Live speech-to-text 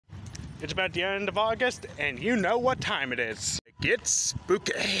It's about the end of August, and you know what time it is. It gets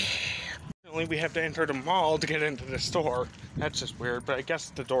spooky. Only we have to enter the mall to get into the store. That's just weird, but I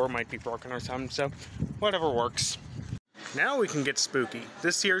guess the door might be broken or something, so whatever works. Now we can get spooky.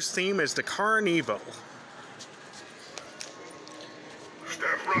 This year's theme is the Carnival.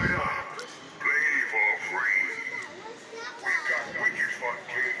 Step right up. Play for free. We got wicked fun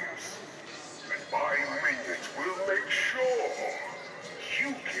games. And by minutes, we'll make sure you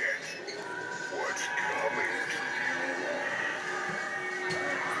get what's coming to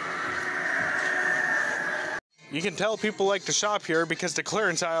you. You can tell people like to shop here because the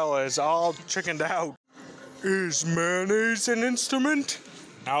clearance aisle is all chickened out. Is mayonnaise an instrument?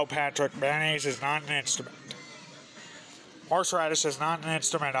 No, Patrick, mayonnaise is not an instrument. Horseradish is not an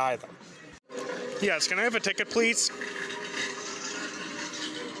instrument either. Yes, can I have a ticket, please?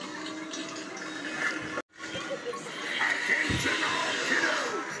 Attention all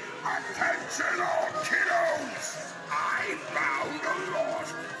kiddos! Attention all kiddos! I found a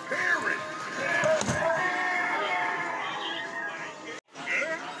lost parent!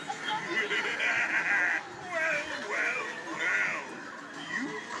 Well, you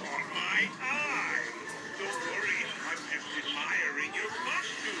caught my eye. Don't worry, I'm just admiring your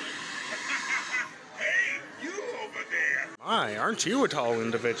costume. Hey, you over there! My, aren't you a tall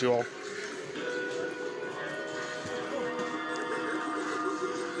individual?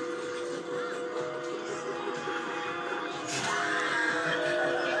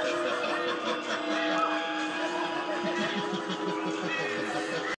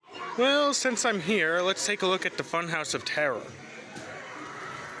 Well, since I'm here, let's take a look at the Funhouse of Terror.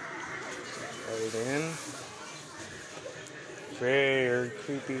 Right in. Very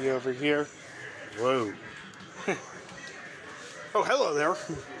creepy over here. Whoa. Oh, hello there.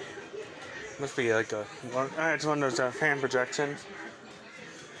 Must be like it's one of those fan projections.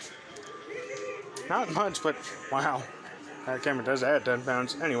 Not much, but wow. That camera does add 10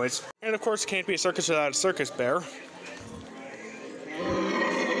 pounds. Anyways. And of course, can't be a circus without a circus bear.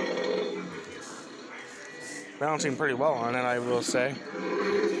 Balancing pretty well on it, I will say.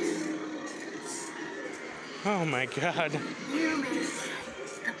 Oh my god.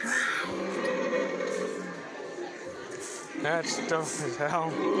 That's dope as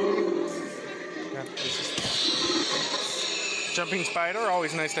hell. Jumping spider,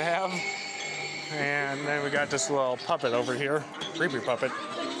 always nice to have. And then we got this little puppet over here. Creepy puppet.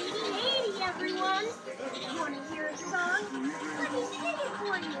 Hey everyone! Want to hear a song? Let me sing it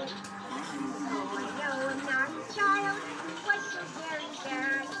for you. Oh, I know I'm not a child, was so very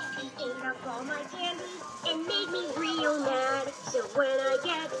bad. He ate up all my candy and made me real mad. So when I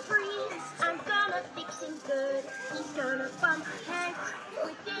get free, I'm gonna fix him good. He's gonna bump heads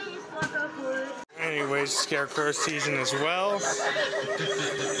with this block of wood. Anyways, Scarecrow season as well.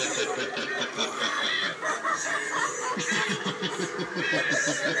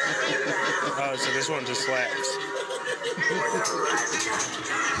 Oh, so this one just slaps.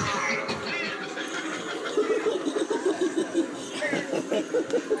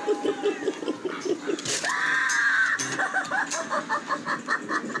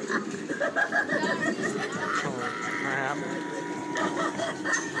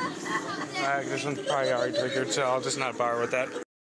 This one's probably already triggered, so I'll just not bother with that.